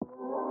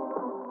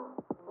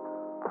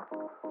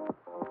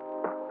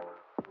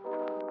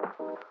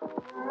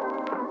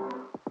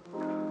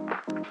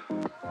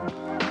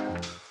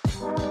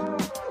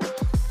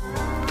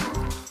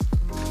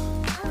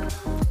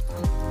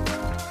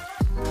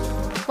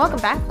Welcome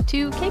back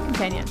to K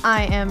Companion.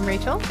 I am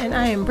Rachel. And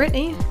I am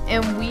Brittany.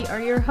 And we are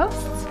your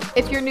hosts.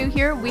 If you're new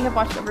here, we have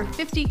watched over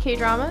 50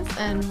 K-dramas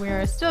and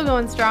we're still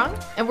going strong.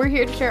 And we're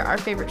here to share our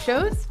favorite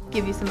shows,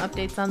 give you some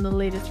updates on the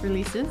latest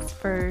releases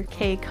for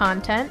K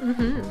content,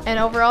 and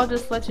overall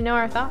just let you know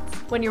our thoughts.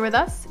 When you're with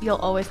us, you'll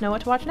always know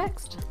what to watch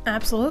next.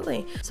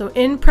 Absolutely. So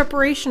in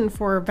preparation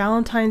for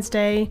Valentine's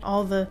Day,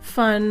 all the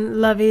fun,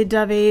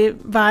 lovey-dovey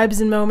vibes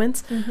and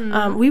moments,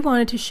 we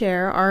wanted to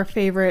share our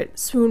favorite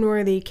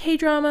swoon-worthy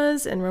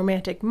K-dramas and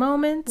romantic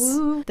moments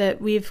that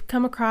we've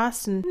come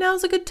across, and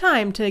now's a good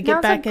time to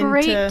get back into...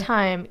 Now's a great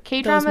time.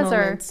 K-dramas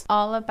are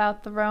all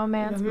about the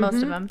romance,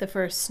 most of them. The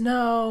first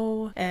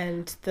snow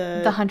and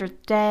the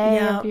 100th day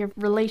of your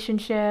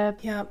relationship.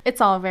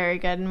 It's all very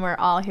good and we're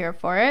all here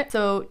for it.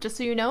 So just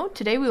so you know,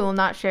 today we will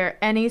not share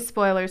any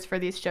spoilers for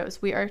these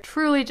shows. We are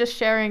truly just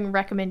sharing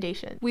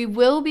recommendations. We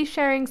will be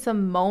sharing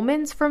some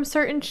moments from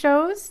certain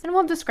shows and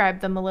we'll describe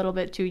them a little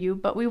bit to you,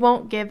 but we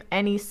won't give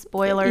any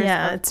spoilers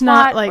of it's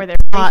plot not like or their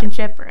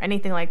relationship or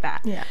anything like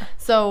that.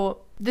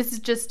 So this is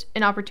just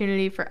an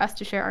opportunity for us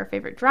to share our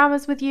favorite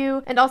dramas with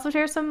you and also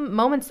share some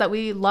moments that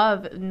we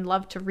love and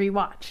love to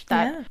rewatch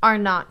that are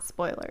not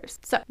spoilers.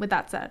 So with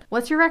that said,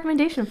 what's your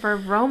recommendation for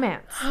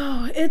romance?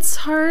 Oh, it's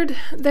hard.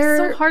 It's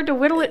so hard to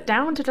whittle it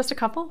down to just a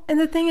couple. And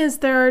the thing is,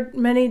 there are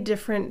many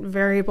different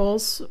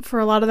variables. For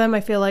a lot of them,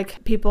 I feel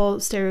like people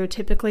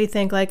stereotypically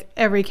think like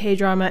every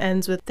K-drama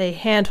ends with they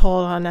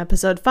handhold on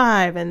episode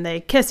 5 and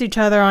they kiss each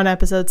other on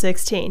episode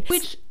 16.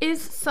 Which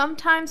is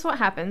sometimes what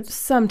happens.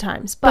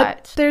 Sometimes.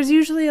 But there's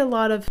usually a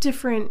lot of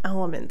different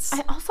elements.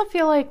 I also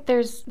feel like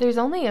there's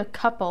only a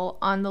couple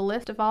on the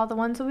list of all the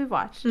ones that we've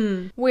watched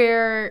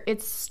where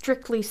it's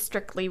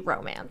strictly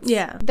romance.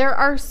 There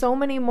are so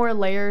many more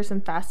layers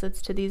and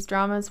facets to these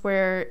dramas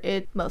where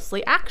it's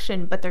mostly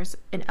action, but there's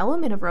an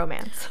element of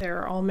romance. There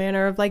are all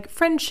manner of like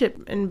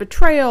friendship and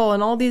betrayal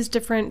and all these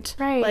different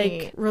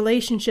like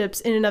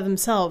relationships in and of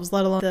themselves,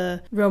 let alone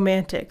the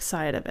romantic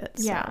side of it.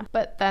 So.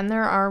 But then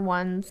there are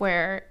ones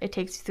where it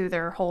takes you through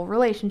their whole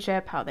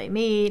relationship, how they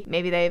meet,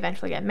 maybe they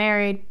eventually get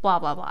married, blah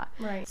blah blah.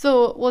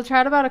 So we'll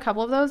chat about a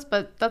couple of those,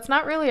 but that's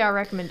not really our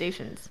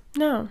recommendations.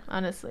 No,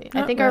 honestly,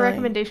 I think our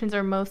recommendations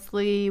are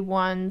mostly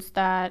ones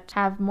that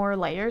have more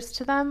layers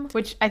to them,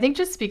 which I think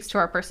just speaks to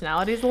our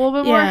personalities a little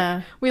bit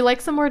more. We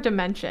like some more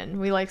dimension.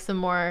 We like some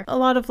more, a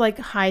lot of like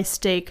high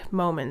stake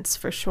moments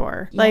for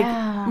sure. Like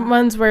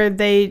ones where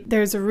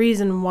there's a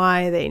reason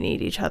why they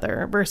need each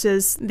other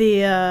versus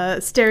the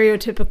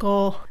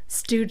stereotypical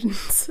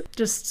students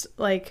just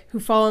like who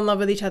fall in love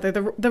with each other,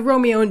 the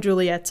Romeo and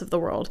Juliets of the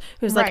world,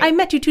 who's like, I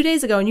met you 2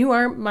 days ago and you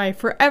are my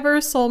forever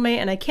soulmate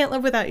and I can't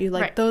live without you,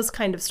 like those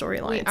kind of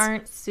storylines. We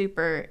aren't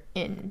super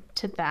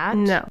into that.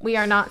 No, we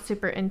are not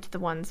super into the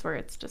ones where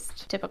it's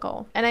just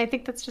typical, and I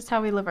think that's just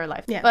how we live our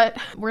life. But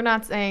we're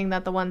not saying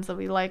that the ones that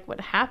we like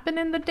would happen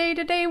in the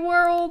day-to-day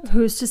world.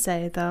 Who's to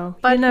say though?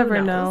 But you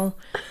never know.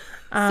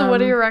 So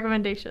what are your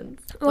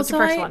recommendations? What's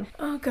your first one?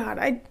 Oh God,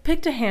 I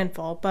picked a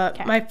handful,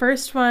 but my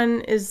first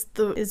one is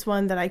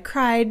one that I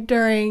cried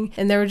during,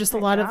 and there were just a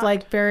lot of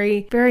like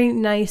very, very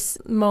nice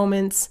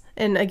moments.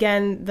 And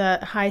again, the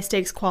high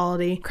stakes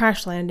quality,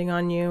 Crash Landing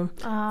on You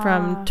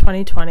from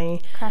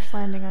 2020. Crash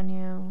Landing on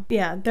You.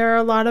 Yeah, there are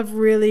a lot of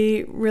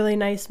really, really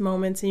nice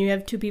moments, and you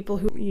have two people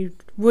who you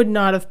would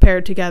not have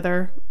paired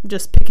together,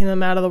 just picking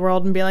them out of the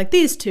world and being like,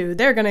 these two,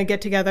 they're going to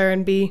get together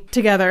and be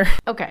together.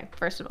 Okay,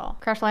 first of all,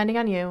 Crash Landing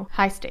on You,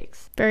 high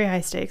stakes. Very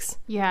high stakes.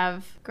 You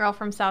have girl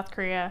from South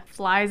Korea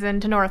flies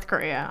into North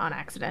Korea on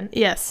accident.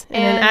 Yes,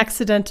 and an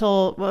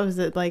accidental, what was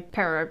it, like?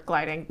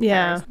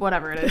 Paragliding.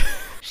 Whatever it is.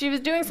 She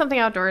was doing something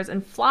outdoors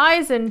and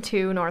flies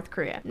into North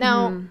Korea.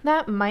 Now,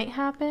 that might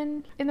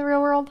happen in the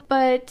real world,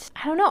 but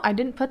I don't know. I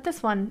didn't put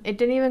this one. It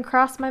didn't even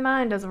cross my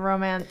mind as a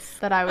romance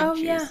that I would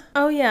choose.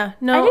 Oh, yeah.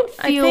 No, I didn't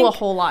feel a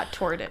whole lot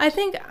toward it. I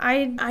think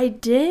I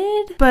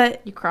did, but...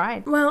 You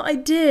cried. Well, I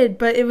did,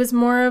 but it was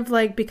more of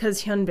like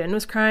because Hyunbin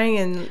was crying,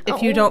 and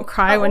if you don't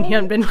cry when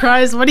Hyunbin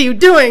cries, what are you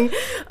doing?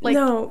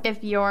 Like,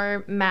 if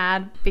you're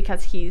mad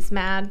because he's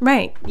mad.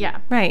 Right.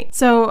 Yeah. Right.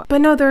 So, but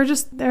no, there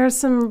are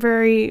some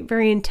very,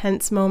 very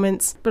intense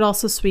moments, but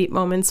also sweet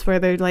moments where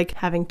they're like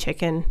having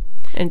chicken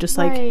and just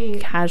like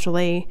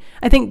casually.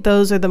 I think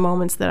those are the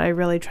moments that I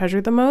really treasure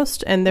the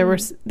most. And there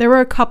were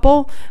a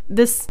couple.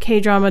 This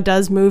K-drama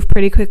does move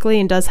pretty quickly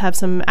and does have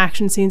some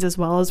action scenes as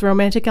well as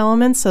romantic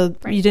elements. So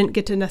you didn't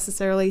get to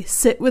necessarily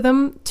sit with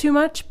them too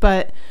much,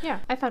 but yeah,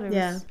 I thought it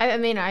was. I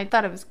mean, I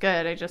thought it was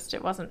good.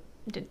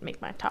 It didn't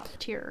make my top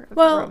tier of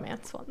the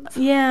romance ones.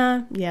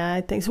 Yeah,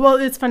 I think so. Well,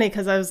 it's funny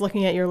because I was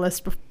looking at your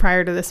list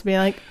prior to this being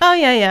like, oh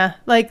yeah,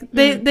 like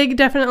they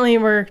definitely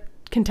were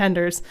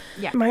contenders.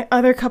 Yeah. My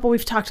other couple,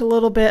 we've talked a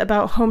little bit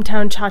about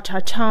Hometown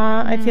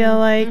Cha-Cha-Cha, I feel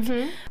like.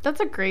 That's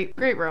a great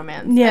great Yeah.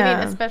 I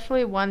mean,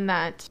 especially one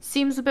that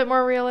seems a bit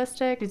more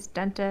realistic. She's a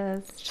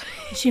dentist.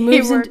 She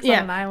moves on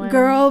an island.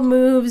 Girl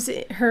moves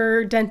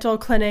her dental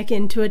clinic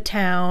into a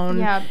town.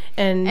 Yeah.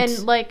 And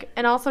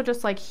also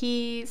just like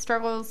he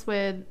struggles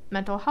with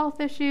mental health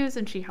issues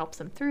and she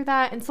helps him through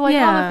that. And so like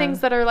all the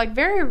things that are like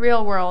very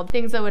real world,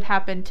 things that would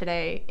happen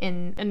today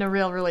in a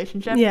real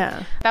relationship.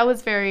 Yeah. That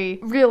was very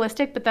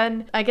realistic, but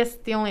then I guess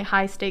the only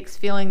high stakes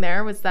feeling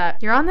there was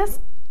that you're on this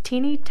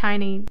teeny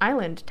tiny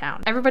island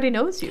town. Everybody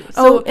knows you.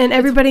 So and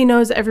everybody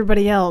knows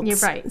everybody else. You're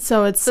right.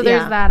 So it's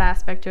there's that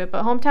aspect to it.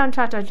 But Hometown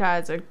Cha-Cha-Cha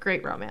is a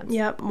great romance.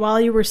 Yep.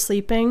 While You Were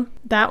Sleeping.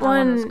 That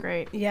one was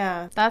great.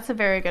 Yeah. That's a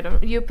very good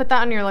one. You put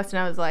that on your list and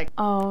I was like,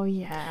 oh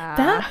yeah.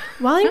 That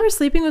While You Were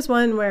Sleeping was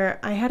one where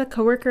I had a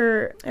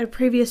coworker at a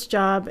previous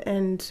job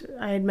and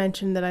I had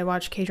mentioned that I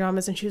watched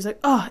K-dramas and she was like,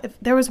 oh, if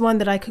there was one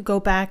that I could go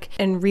back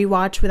and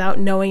rewatch without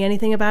knowing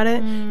anything about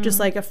it,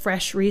 just like a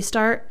fresh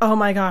restart. Oh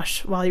my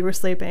gosh, While You Were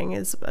Sleeping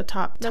is a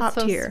top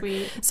tier.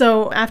 Sweet.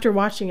 So after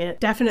watching it,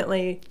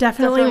 definitely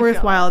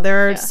worthwhile.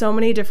 There are so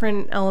many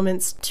different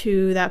elements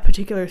to that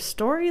particular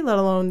story, let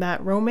alone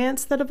that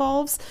romance that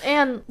evolves.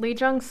 And Lee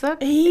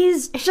Jung-suk,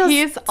 he's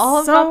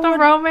all so about the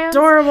romance.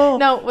 Adorable.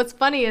 No, what's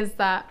funny is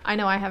that I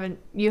know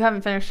you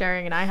haven't finished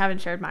sharing and I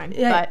haven't shared mine,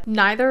 yeah. But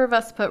neither of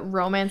us put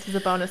romance as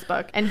a bonus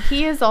book, and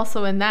he is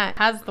also in that,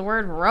 has the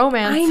word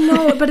romance. I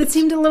know, but it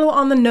seemed a little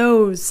on the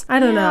nose. I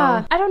don't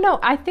know.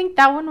 I think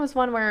that one was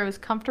one where it was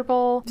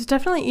comfortable. It's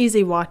definitely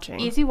easy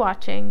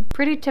watching.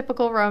 Pretty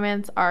typical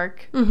romance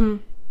arc. Mm-hmm.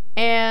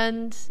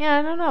 And yeah,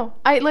 I don't know.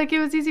 It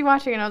was easy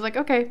watching and I was like,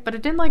 okay, but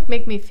it didn't like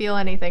make me feel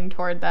anything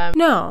toward them.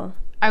 No.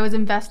 I was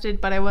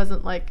invested, but I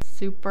wasn't like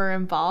super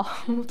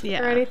involved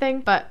or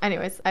anything. But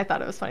anyways, I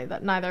thought it was funny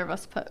that neither of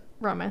us put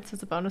romance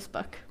as a bonus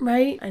book.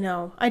 Right? I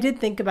know. I did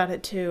think about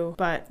it too,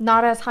 but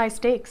not as high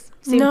stakes.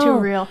 Seemed too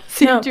real.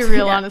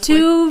 Honestly.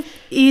 Too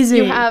easy.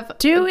 You have a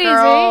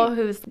girl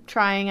who's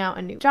trying out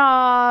a new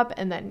job,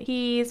 and then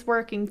he's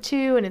working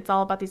too, and it's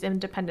all about these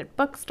independent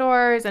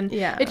bookstores, and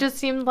it just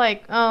seemed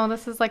like, oh,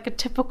 this is like a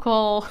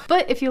typical.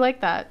 But if you like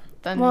that,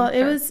 then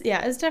it was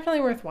definitely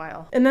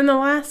worthwhile. And then the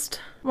last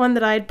one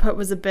that I'd put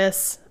was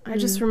Abyss. I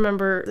just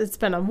remember, it's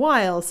been a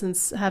while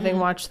since having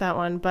watched that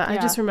one, but I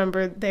just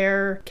remember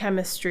their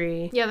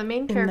chemistry. Yeah, the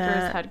main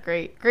characters had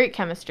great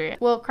chemistry.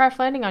 Well, Crash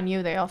Landing on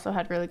You, they also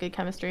had really good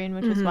chemistry, and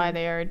which is why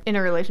they are in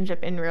a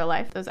relationship in real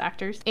life, those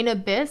actors. In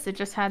Abyss, it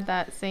just had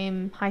that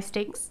same high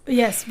stakes.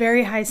 Yes,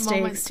 very high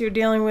stakes. Moment. You're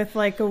dealing with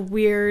like a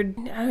weird,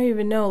 I don't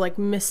even know, like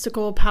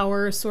mystical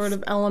power sort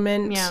of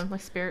element. Yeah,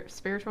 like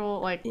spiritual,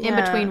 like in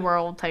between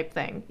world type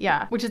thing.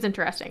 Yeah, which is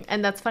interesting.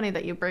 And that's funny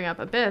that you bring up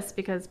Abyss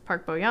because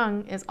Park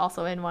Bo-young is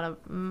also in one of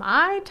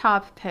my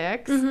top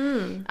picks.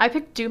 I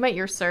picked Doom at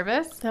Your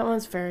Service. That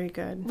one's very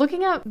good.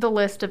 Looking at the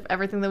list of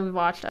everything that we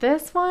watched,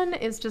 this one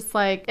is just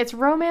like, it's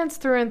romance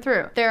through and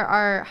through. There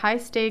are high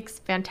stakes,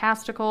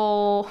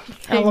 fantastical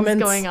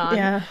things going on.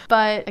 Yeah.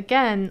 But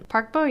again,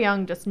 Park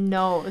Bo-young just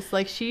knows.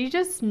 Like, she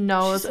just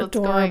knows what's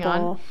going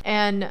on.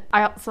 And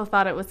I also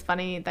thought it was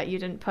funny that you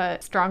didn't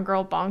put Strong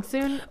Girl Bong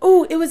Soon.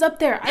 Oh, it was up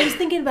there. I was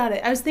thinking about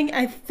it.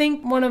 I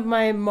think one of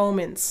my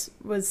moments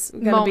was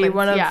going to be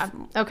one of... Yeah.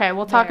 Okay,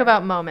 we'll talk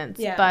about moments.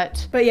 Yeah.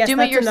 But yes, Doom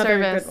that's at Your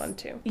another Service, good one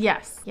too.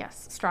 Yes.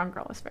 Strong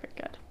Girl is very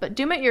good. But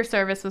Doom at Your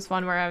Service was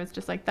one where I was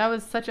just like, that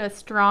was such a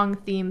strong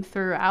theme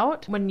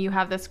throughout. When you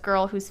have this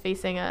girl who's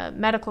facing a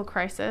medical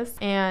crisis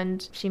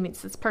and she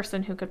meets this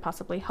person who could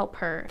possibly help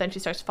her. Then she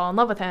starts to fall in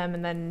love with him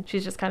and then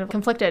she's just kind of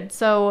conflicted.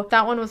 So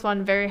that one was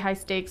one very high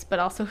stakes, but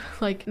also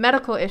like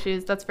medical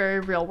issues. That's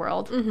very real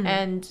world.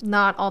 And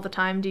not all the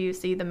time do you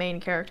see the main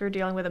character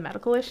dealing with a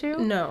medical issue.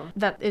 No.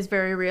 That is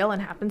very real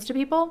and happens to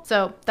people.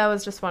 So that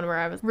was just one where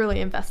I was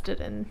really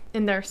invested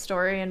in their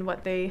story and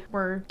what they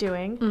were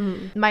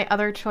doing. My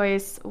other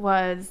choice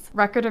was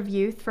Record of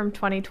Youth from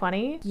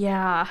 2020.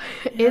 Yeah.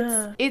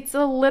 It's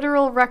a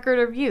literal record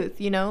of youth,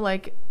 you know,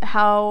 like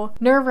how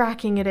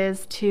nerve-wracking it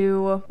is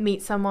to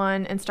meet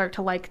someone and start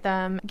to like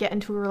them, get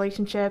into a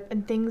relationship,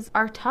 and things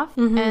are tough.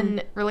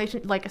 And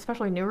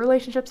especially new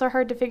relationships are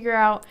hard to figure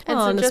out.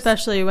 And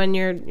especially when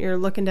you're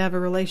looking to have a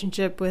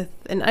relationship with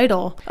an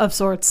idol of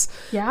sorts.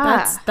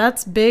 Yeah.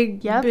 That's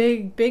big,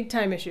 big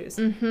time issues.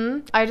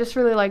 I just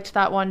really liked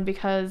that one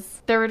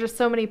because there were just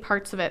so many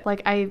parts of it.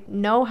 Like, I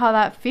know how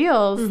that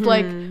feels.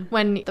 Like,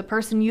 when the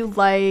person you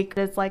like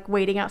is like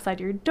waiting outside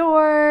your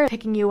door,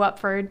 picking you up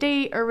for a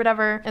date or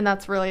whatever, and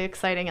that's really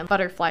exciting and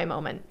butterfly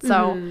moment.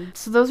 So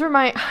those were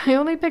I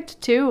only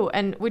picked two,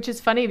 and which is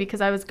funny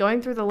because I was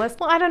going through the list.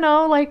 Well, I don't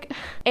know, like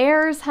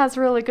Heirs has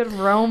really good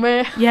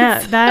romance.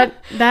 Yeah,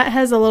 that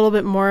has a little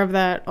bit more of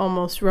that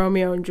almost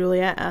Romeo and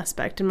Juliet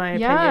aspect in my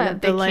opinion. Yeah,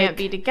 they can't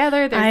be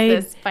together.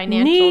 There's this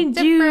financial need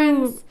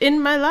difference you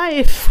in my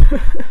life.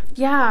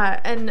 Yeah,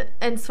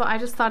 and so I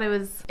just thought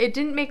it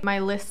didn't make my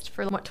list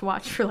for what to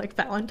watch for like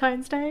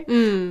Valentine's Day,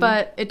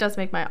 but it does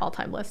make my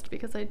all-time list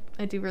because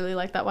I do really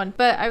like that one.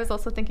 But I was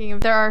also thinking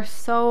there are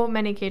so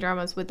many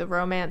K-dramas with the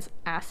romance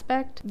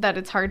aspect that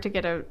it's hard to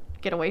get a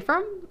get away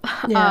from.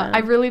 Yeah. I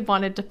really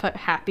wanted to put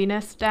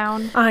Happiness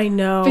down. I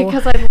know.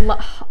 Because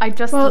I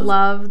just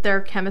love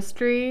their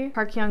chemistry.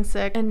 Park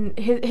Hyung-sik and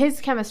his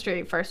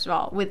chemistry, first of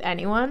all, with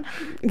anyone.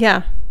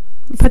 Yeah.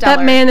 Put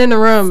that man in a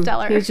room.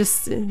 Stellar. He's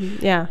just,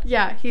 yeah.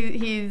 Yeah,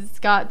 he's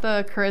got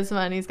the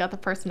charisma and he's got the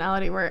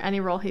personality where any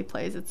role he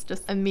plays, it's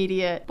just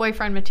immediate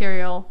boyfriend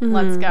material.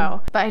 Let's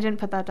go. But I didn't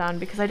put that down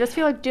because I just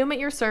feel like Doom at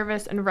Your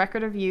Service and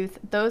Record of Youth,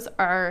 those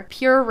are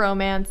pure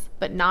romance,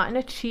 but not in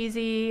a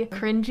cheesy,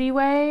 cringy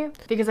way.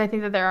 Because I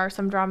think that there are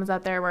some dramas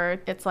out there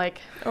where it's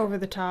like over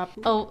the top.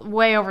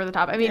 Way over the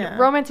top. I mean,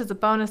 romance is a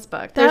bonus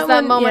book. There's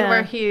that moment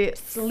where he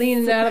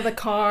leans out of the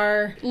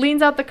car.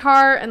 Leans out the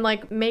car and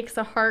like makes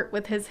a heart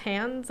with his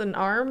hands and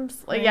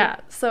arms. Like,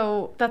 yeah,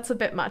 so that's a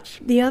bit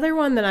much. The other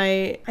one that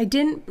I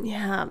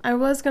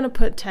was gonna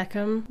put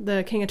Tekkum,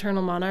 the King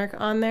Eternal Monarch,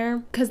 on there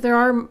because there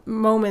are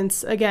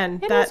moments, again,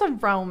 it is a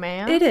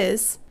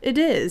romance. It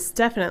is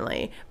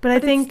definitely, but I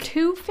think it's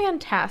too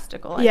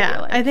fantastical.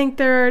 I think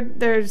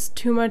there's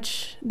too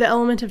much, the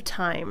element of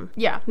time,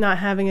 not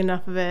having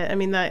enough of it. I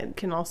mean, that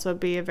can also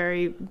be a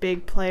very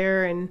big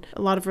player in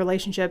a lot of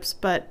relationships,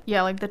 but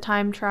like the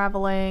time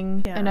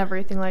traveling and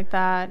everything like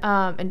that,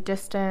 and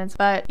distance.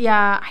 But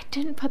I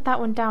didn't put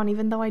that one down,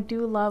 even though I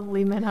do love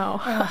Lee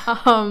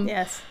Min-ho.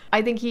 Yes.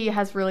 I think he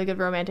has really good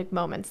romantic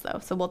moments, though,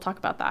 so we'll talk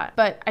about that.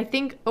 But I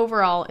think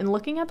overall, in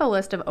looking at the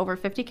list of over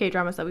 50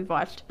 K-dramas that we've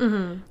watched,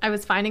 I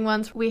was finding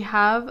ones. We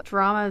have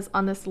dramas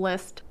on this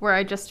list where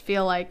I just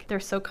feel like they're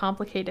so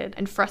complicated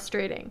and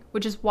frustrating,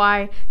 which is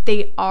why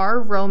they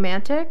are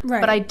romantic,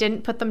 but I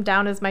didn't put them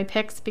down as my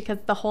picks because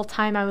the whole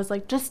time I was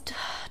like, just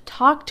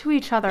talk to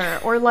each other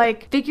or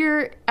like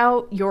figure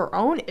out your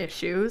own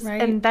issues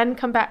and then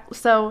come back.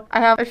 So I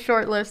have a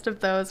short list of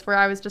those where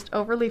I was just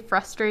overly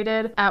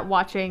frustrated at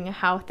watching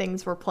how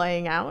things were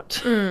playing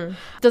out.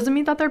 Doesn't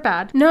mean that they're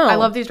bad. No, I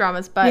love these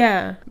dramas, but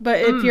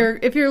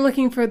if you're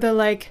looking for the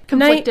like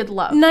conflicted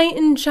love, knight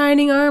in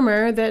shining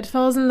armor that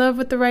falls in love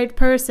with the right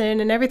person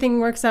and everything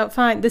works out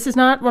fine, this is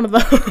not one of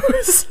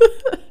those.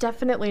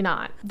 Definitely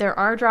not. There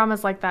are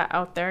dramas like that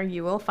out there.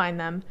 You will find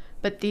them.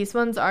 But these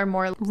ones are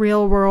more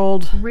real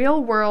world.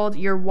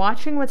 You're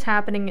watching what's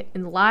happening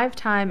in live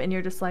time and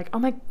you're just like, oh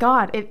my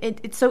God.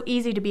 It's so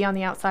easy to be on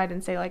the outside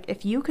and say like,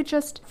 if you could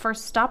just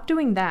first stop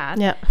doing that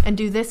and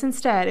do this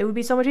instead, it would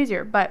be so much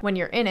easier. But when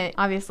you're in it,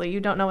 obviously you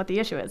don't know what the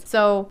issue is.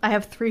 So I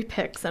have 3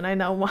 picks and I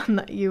know one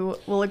that you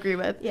will agree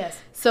with. Yes.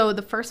 So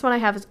the first one I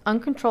have is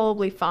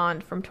Uncontrollably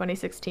Fond from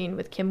 2016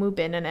 with Kim Woo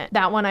Bin in it.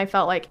 That one I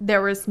felt like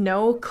there was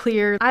no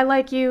clear, I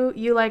like you,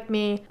 you like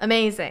me,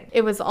 amazing.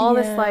 It was all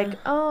this like,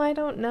 oh, I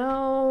don't know.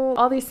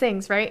 All these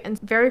things, right? And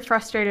very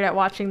frustrated at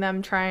watching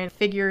them try and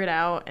figure it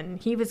out. And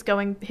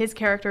his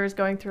character is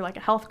going through like a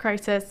health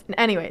crisis. And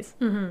anyways,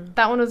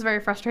 that one was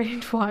very frustrating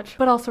to watch.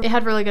 But also it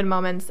had really good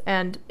moments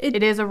and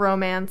it is a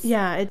romance.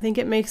 Yeah, I think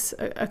it makes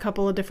a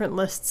couple of different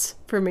lists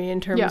for me in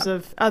terms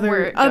of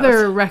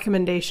other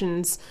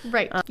recommendations.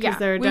 Right. Because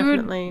they're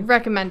definitely... We would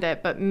recommend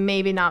it, but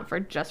maybe not for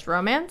just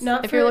romance.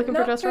 If you're looking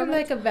for just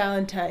romance. Like a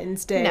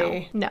Valentine's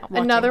Day. No.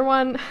 Another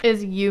one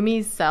is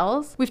Yumi's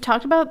Cells. We've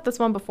talked about this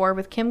one before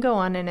with Kim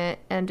Go-eun in it,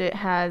 and it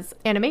has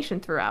animation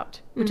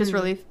throughout, which is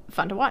really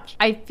fun to watch.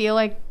 I feel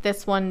like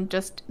this one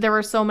there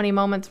were so many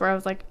moments where I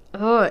was like,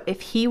 oh,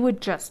 if he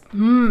would just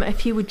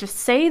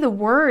say the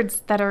words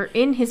that are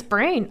in his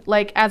brain.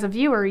 Like, as a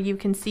viewer, you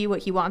can see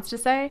what he wants to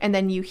say, and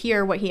then you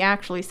hear what he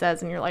actually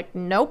says, and you're like,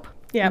 nope.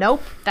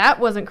 Nope, that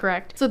wasn't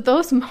correct. So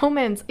those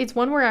moments, it's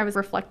one where I was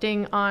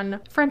reflecting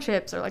on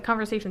friendships or like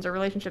conversations or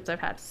relationships I've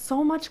had.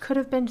 So much could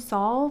have been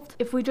solved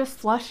if we just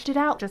flushed it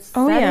out. Just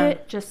said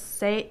it, just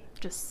say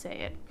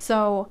it.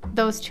 So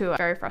those two are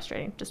very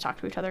frustrating. Just talk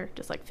to each other,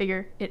 just like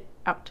figure it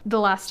out. The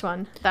last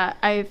one that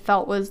I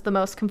felt was the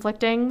most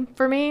conflicting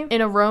for me in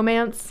a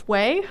romance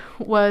way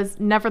was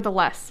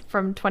Nevertheless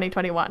from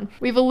 2021.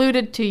 We've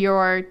alluded to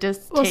your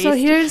distaste. Well, so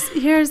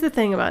here's the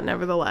thing about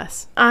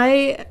Nevertheless.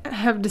 I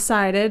have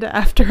decided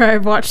after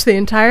I've watched the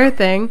entire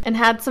thing and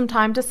had some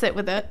time to sit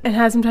with it and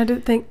had some time to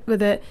think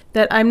with it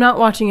that I'm not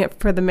watching it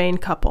for the main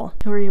couple.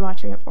 Who are you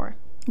watching it for?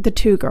 The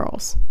 2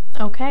 girls.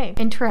 Okay,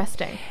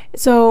 interesting.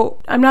 So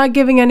I'm not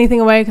giving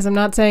anything away because I'm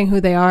not saying who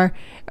they are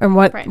and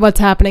what's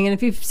happening. And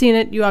if you've seen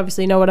it, you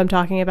obviously know what I'm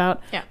talking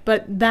about. Yeah.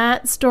 But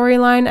that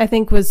storyline, I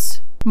think,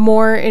 was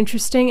more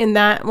interesting. In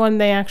that one,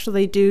 they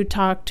actually do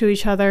talk to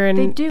each other and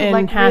hash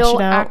real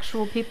it out.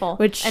 Actual people.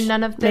 Which and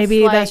none of this,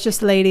 maybe that's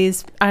just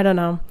ladies. I don't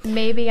know.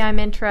 Maybe I'm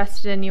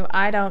interested in you.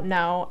 I don't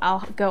know.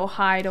 I'll go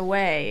hide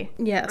away.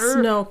 Yes.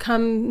 No.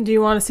 Come. Do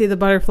you want to see the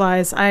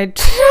butterflies? I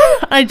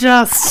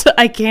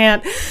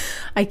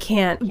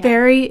can't.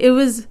 Yeah. It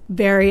was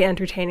very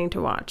entertaining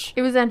to watch.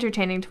 It was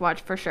entertaining to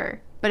watch for sure.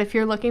 But if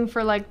you're looking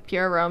for like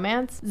pure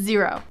romance,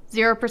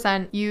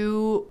 0%.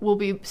 You will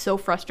be so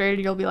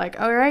frustrated. You'll be like,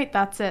 all right,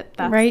 that's it.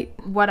 That's right.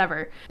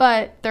 Whatever.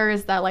 But there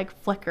is that like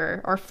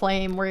flicker or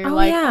flame where you're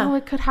oh,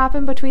 it could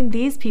happen between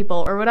these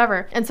people or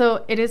whatever. And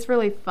so it is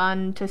really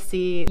fun to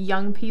see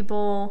young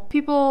people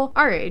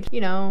our age,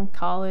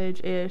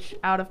 college-ish,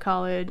 out of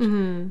college,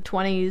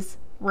 20s,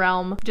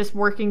 realm, just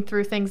working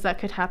through things that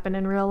could happen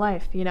in real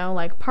life, you know,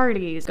 like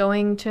parties,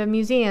 going to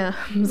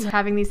museums,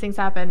 having these things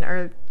happen,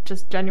 or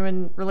just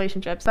genuine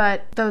relationships.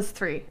 But those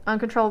three,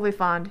 uncontrollably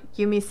fond,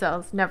 Yumi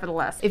sells,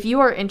 nevertheless. If you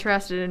are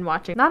interested in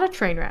watching, not a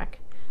train wreck,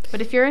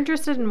 but if you're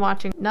interested in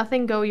watching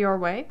nothing go your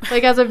way,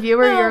 like as a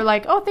viewer, you're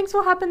like, oh, things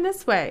will happen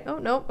this way. Oh,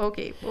 no,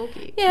 okay.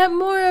 Yeah,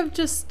 more of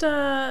just,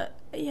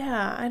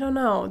 yeah, I don't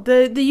know.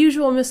 The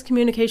usual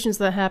miscommunications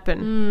that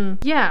happen.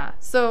 Yeah.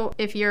 So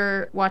if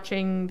you're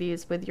watching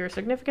these with your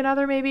significant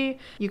other, maybe,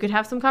 you could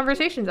have some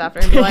conversations after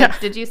and be like,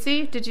 did you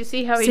see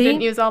how he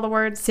didn't use all the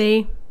words?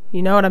 See?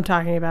 You know what I'm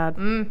talking about.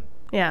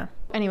 Yeah.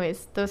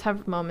 Anyways, those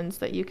have moments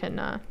that you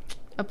can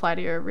apply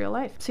to your real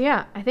life. So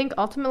yeah, I think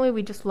ultimately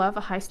we just love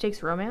a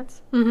high-stakes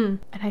romance. And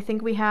I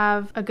think we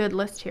have a good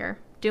list here.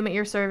 Doom at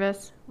Your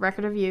Service,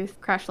 Record of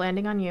Youth, Crash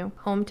Landing on You,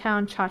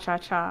 Hometown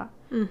Cha-Cha-Cha,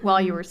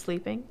 While You Were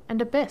Sleeping, and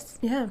Abyss.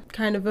 Yeah,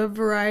 kind of a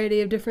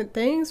variety of different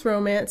things,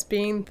 romance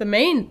being the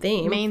main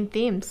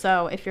theme.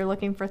 So if you're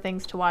looking for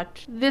things to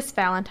watch this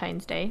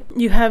Valentine's Day,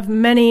 you have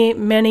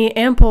many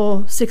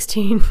ample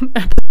 16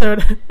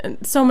 episode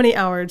and so many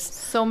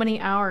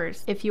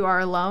hours. If you are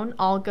alone,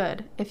 all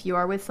good. If you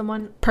are with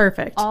someone,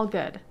 perfect. All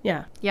good.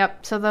 Yeah.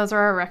 Yep. So those are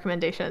our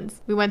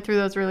recommendations. We went through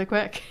those really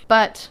quick,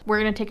 but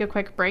we're going to take a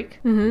quick break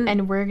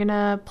and we're going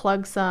to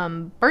plug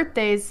some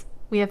birthdays.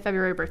 We have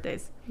February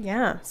birthdays.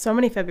 Yeah, so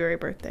many February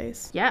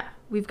birthdays. Yeah,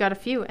 we've got a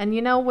few. And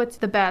you know what's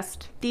the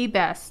best? The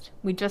best.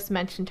 We just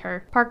mentioned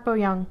her. Park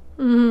Bo-young.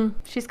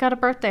 She's got a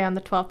birthday on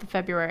the 12th of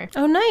February.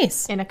 Oh,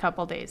 nice. In a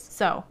couple days.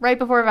 So, right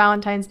before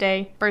Valentine's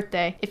Day,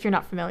 birthday, if you're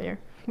not familiar.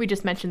 We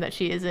just mentioned that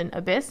she is in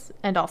Abyss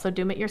and also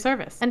Doom at Your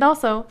Service. And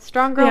also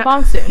Strong Girl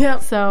Bongsu. Yeah.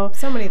 So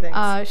many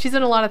things. She's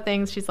in a lot of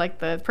things. She's like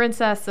the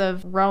princess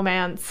of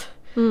romance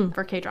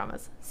for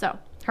K-dramas. So,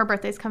 her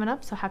birthday's coming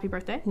up, so happy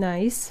birthday.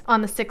 Nice.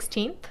 On the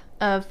 16th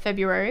of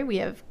February, we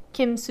have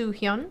Kim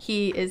Soo-hyun.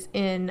 He is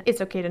in It's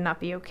Okay to Not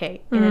Be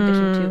Okay, in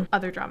addition to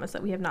other dramas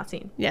that we have not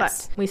seen.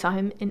 Yes. But we saw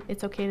him in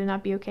It's Okay to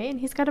Not Be Okay, and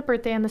he's got a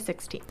birthday on the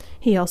 16th.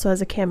 He also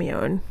has a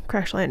cameo in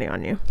Crash Landing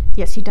on You.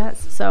 Yes, he does.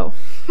 So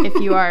if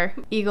you are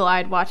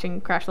eagle-eyed watching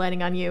Crash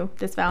Landing on You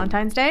this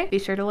Valentine's Day, be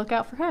sure to look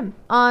out for him.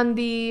 On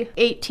the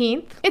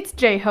 18th, it's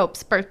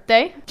J-Hope's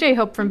birthday.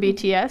 J-Hope from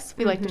BTS.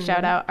 We like to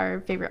shout out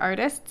our favorite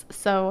artists.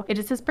 So it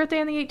is his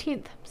birthday on the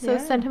 18th. So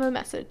send him a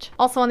message.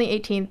 Also on the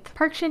 18th,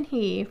 Park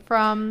Shin-hee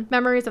from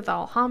Memories of the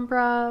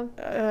Alhambra,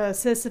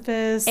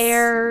 Sisyphus,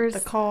 Heirs, The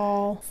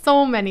Call.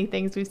 So many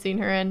things we've seen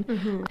her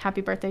in.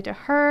 Happy birthday to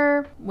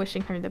her.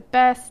 Wishing her the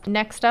best.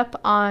 Next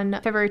up on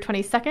February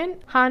 22nd,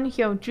 Han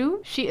Hyo-joo.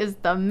 She is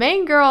the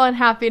main girl in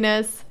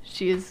Happiness.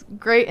 She is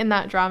great in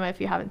that drama if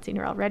you haven't seen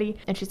her already.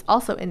 And she's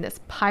also in this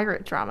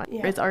pirate drama.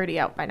 Yeah. It's already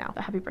out by now.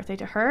 But happy birthday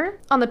to her.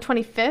 On the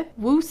 25th,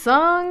 Woo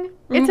Sung.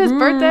 It's his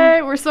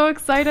birthday. We're so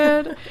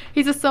excited.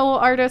 He's a solo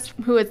artist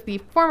who is the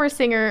former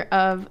singer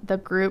of the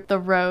group The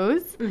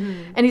Rose.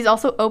 And he's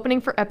also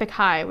opening for Epic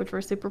High, which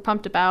we're super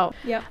pumped about.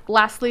 Yep.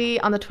 Lastly,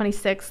 on the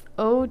 26th,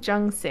 Oh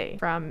Jung-se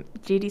from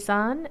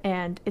JD-san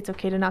and It's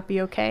Okay to Not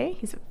Be Okay.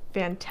 He's a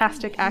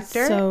fantastic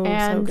actor, so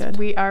and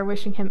we are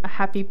wishing him a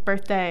happy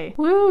birthday.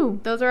 Woo!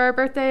 Those are our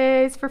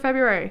birthdays for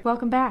February.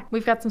 Welcome back.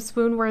 We've got some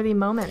swoon-worthy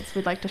moments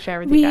we'd like to share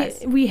with you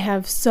guys. We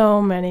have so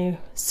many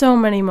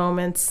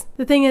moments.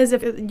 The thing is,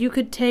 if you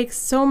could take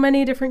so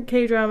many different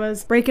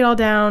K-dramas, break it all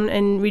down,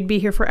 and we'd be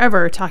here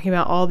forever talking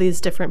about all these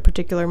different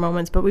particular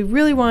moments, but we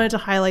really wanted to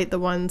highlight the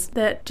ones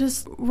that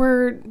just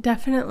were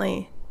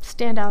definitely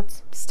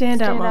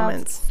standout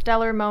moments,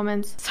 stellar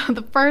moments. So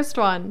the first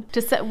one,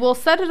 we'll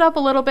set it up a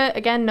little bit.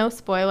 Again, no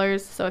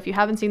spoilers. So if you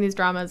haven't seen these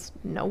dramas,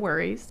 no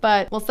worries.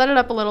 But we'll set it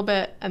up a little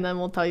bit and then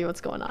we'll tell you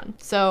what's going on.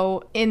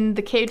 So in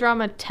the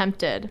K-drama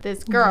Tempted,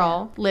 this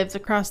girl lives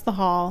across the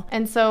hall.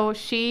 And so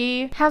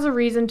she has a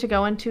reason to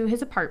go into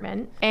his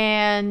apartment.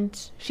 And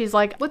she's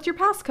like, what's your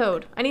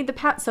passcode? I need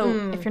the So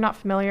if you're not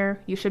familiar,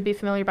 you should be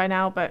familiar by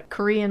now. But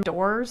Korean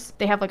doors,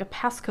 they have like a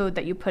passcode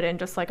that you put in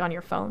just like on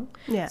your phone.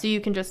 Yeah. So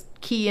you can just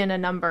key in a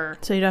number.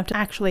 So you don't have to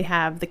actually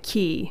have the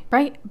key.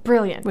 Right?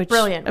 Brilliant.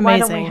 Amazing. Why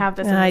don't we have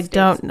this in the I States?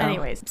 don't know.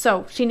 Anyways,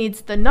 so she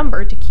needs the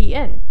number to key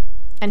in.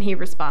 And he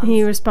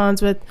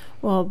responds with,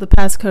 well, the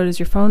passcode is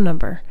your phone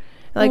number.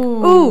 Like,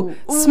 ooh,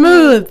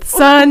 smooth,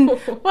 son.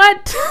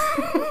 What?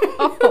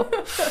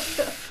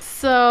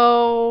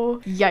 So,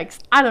 yikes.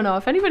 I don't know.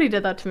 If anybody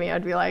did that to me,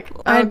 I'd be like,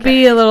 okay. I'd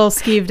be a little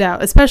skeeved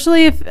out,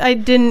 especially if I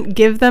didn't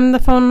give them the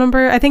phone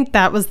number. I think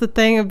that was the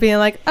thing of being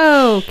like,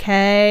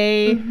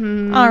 okay,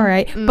 all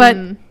right. But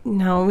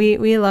no,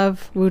 we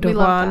love Woo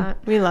Do-hwan.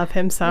 We love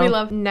him so. We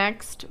love.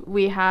 Next,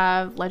 we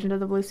have Legend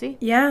of the Blue Sea.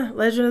 Yeah,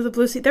 Legend of the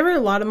Blue Sea. There were a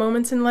lot of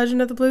moments in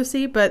Legend of the Blue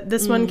Sea, but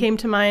this one came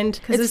to mind.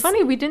 It's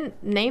funny we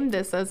didn't name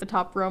this as a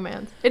top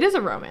romance. It is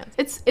a romance.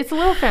 It's a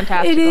little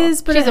fantastical. It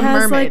is, but she's it a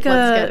has mermaid.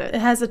 Let's get it. It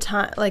has a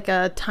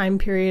time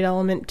period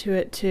element to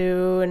it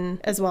too, and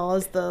as well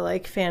as the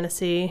like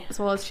fantasy. As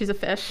well as she's a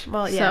fish.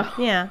 Well, yeah,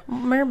 yeah,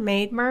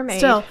 mermaid.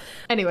 Still,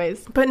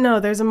 anyways. But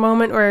no, there's a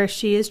moment where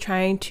she is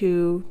trying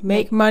to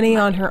make money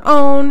on her her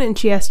own, and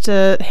she has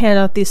to hand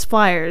out these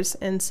flyers.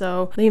 And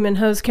so Lee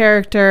Min-ho's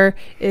character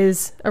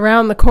is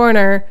around the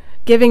corner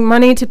giving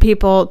money to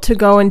people to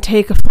go and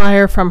take a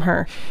flyer from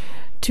her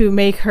to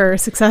make her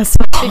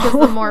successful. Because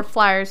the more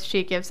flyers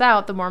she gives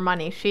out, the more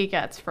money she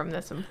gets from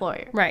this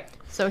employer. Right.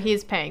 So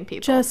he's paying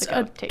people just to go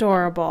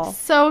adorable. Take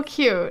so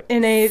cute.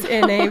 In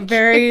a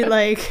very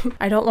like,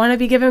 I don't want to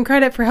be given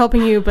credit for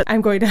helping you, but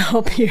I'm going to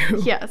help you.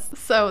 Yes.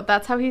 So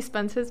that's how he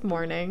spends his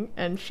morning,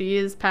 and she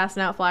is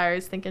passing out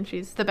flyers thinking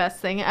she's the best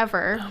thing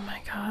ever. Oh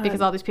my god. Because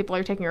all these people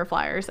are taking her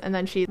flyers, and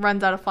then she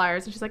runs out of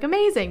flyers and she's like,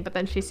 amazing, but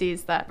then she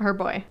sees that her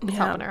boy is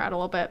helping her out a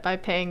little bit by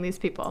paying these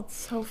people.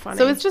 So funny.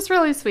 So it's just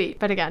really sweet.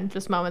 But again,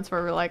 just moments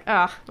where we're like,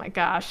 oh my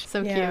gosh,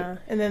 so cute.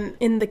 And then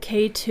in the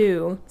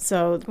K2,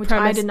 so which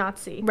premise, I did not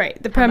see. Right.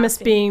 The premise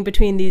being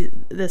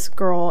between this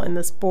girl and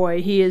this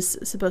boy, he is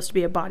supposed to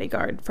be a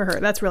bodyguard for her.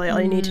 That's really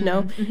all you need to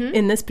know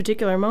in this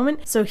particular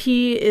moment. So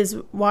he is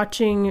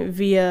watching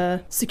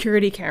via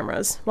security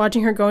cameras,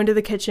 watching her go into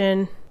the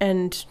kitchen,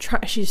 and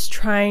she's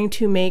trying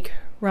to make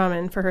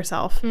ramen for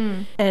herself,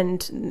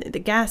 and the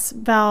gas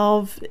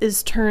valve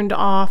is turned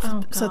off,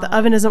 so the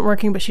oven isn't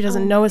working, but she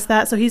doesn't notice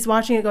that. So he's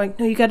watching it going,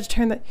 no, you got to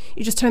turn that,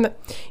 you just turn the,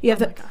 you have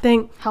the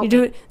thing, you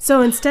do it. So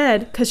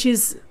instead,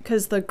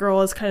 because the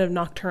girl is kind of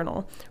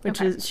nocturnal,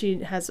 which is,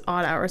 she has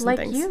odd hours and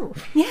things. Like you.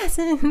 Yes,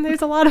 and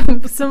there's a lot of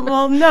not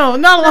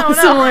a lot of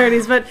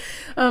similarities,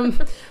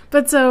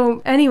 but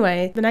so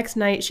anyway, the next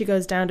night she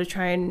goes down to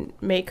try and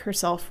make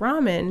herself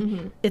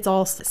ramen. It's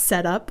all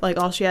set up, like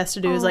all she has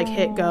to do is like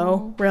hit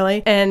go,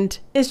 really, and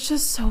it's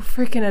just so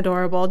freaking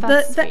adorable.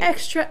 The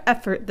extra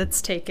effort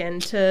that's taken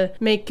to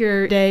make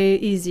your day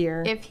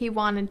easier. If he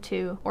wanted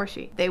to, or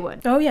she, they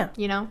would. Oh yeah.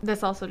 You know,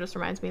 this also just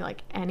reminds me,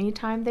 like,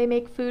 anytime they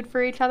make food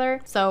for each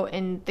other. So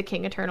in The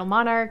King Eternal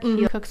Monarch,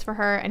 he cooks for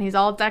her, and he's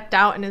all decked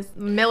out in his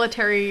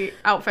military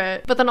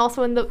outfit. But then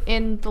also in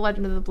the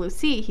Legend of the Blue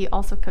Sea, he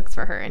also cooks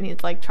for her, and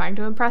he's like trying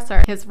to impress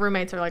her. His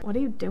roommates are like, what are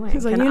you doing?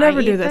 He's like, you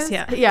never do this.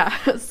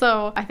 Yeah.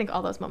 So I think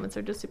all those moments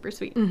are just super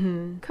sweet.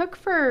 Cook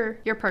for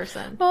your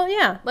person. Well,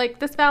 yeah. Like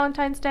this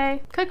Valentine's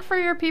Day, cook for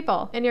your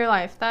people in your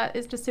life. That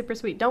is just super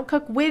sweet. Don't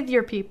cook with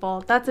your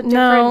people. That's a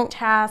different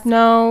task.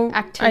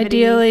 Activity.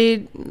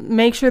 Ideally,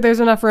 make sure there's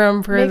enough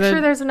room for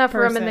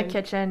room in the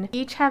kitchen.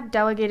 Each have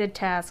delegated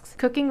tasks.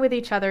 Cooking with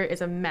each other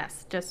is a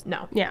mess. Just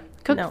no. Yeah.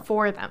 Cook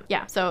for them.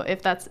 Yeah. So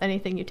if that's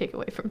anything you take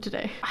away from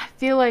today, I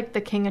feel like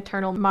The King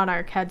Eternal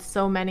Monarch had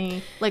so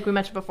many, like we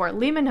mentioned before,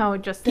 Lee Min-ho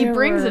he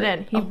brings it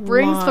in. He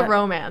brings the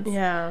romance.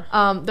 Yeah.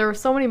 There were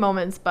so many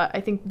moments, but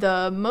I think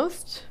the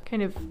most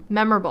kind of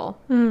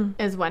memorable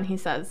is when he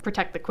says,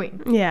 protect the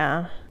queen.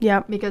 Yeah.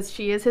 Yep. Because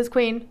she is his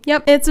queen.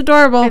 Yep. It's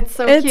adorable. It's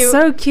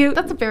so cute. It's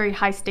That's a very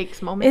high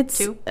stakes moment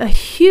too. It's a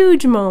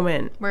huge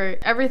moment. Where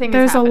everything is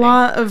happening. There's a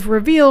lot of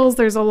reveals.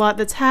 There's a lot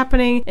that's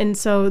happening. And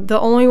so the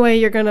only way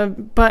you're going to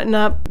button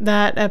up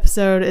that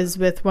episode is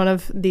with one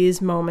of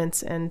these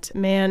moments. And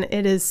man,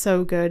 it is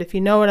so good. If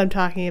you know what I'm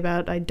talking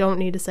about, I don't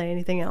need to say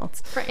anything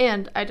else.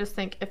 And I just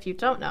think if you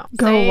don't know,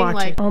 go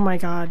watch it. Oh my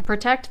God.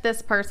 Protect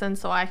this person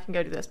so I can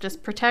go do this.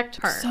 Just protect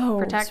her. So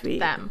protect sweet.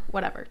 them.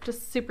 Whatever.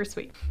 Just super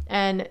sweet.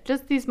 And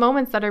just these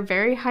moments that are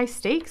very high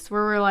stakes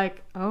where we're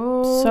like,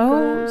 oh,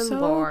 so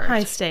Lord.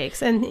 High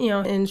stakes. And, you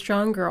know, in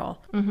Strong Girl,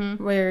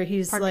 where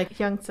he's like,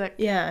 Young-sik.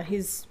 Yeah,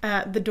 he's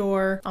at the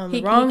door on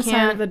the wrong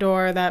side of the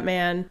door, that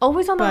man.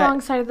 Always on the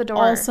wrong side of the door.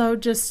 Also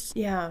just,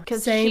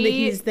 saying that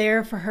he's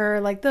there for her,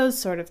 like those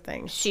sort of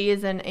things. She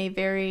is in a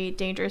very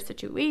dangerous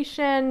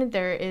situation.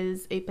 There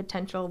is a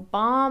potential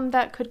bomb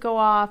that could go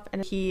off,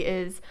 and he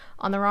is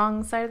on the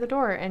wrong side of the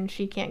door, and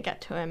she can't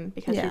get to him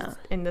because he's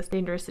in this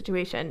dangerous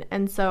situation.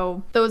 And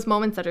so those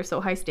moments that are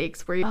so high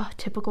stakes where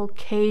typical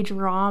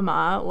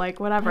K-drama, like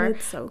whatever.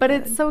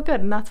 It's so good,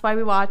 and that's why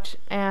we watch,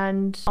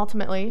 and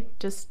ultimately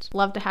just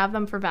love to have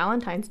them for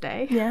Valentine's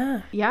Day.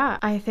 Yeah,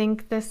 I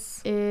think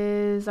this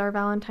is our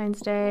Valentine's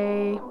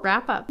Day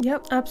wrap up.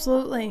 Yep,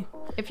 absolutely.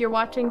 If you're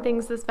watching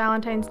things this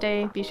Valentine's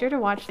Day, be sure to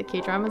watch the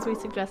K-dramas we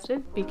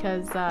suggested,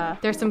 because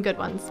there's some good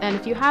ones. And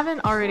if you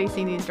haven't already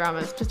seen these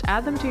dramas, just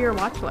add them to your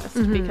watch list,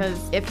 because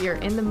if you're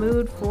in the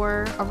mood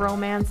for a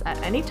romance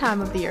at any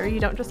time of the year, you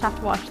don't just have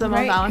to watch them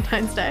on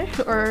Valentine's Day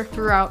or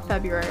throughout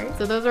February.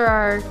 So those are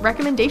our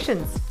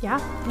recommendations. Yeah,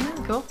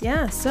 cool.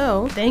 Yeah,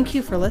 so thank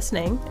you for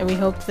listening, and we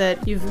hope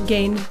that you've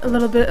gained a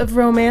little bit of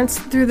romance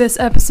through this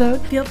episode.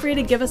 Feel free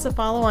to give us a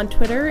follow on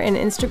Twitter and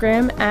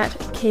Instagram at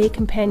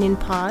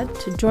KCompanionPod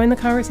to join the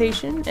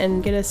conversation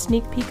and get a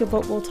sneak peek of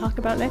what we'll talk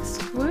about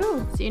next.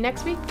 Woo! See you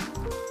next week.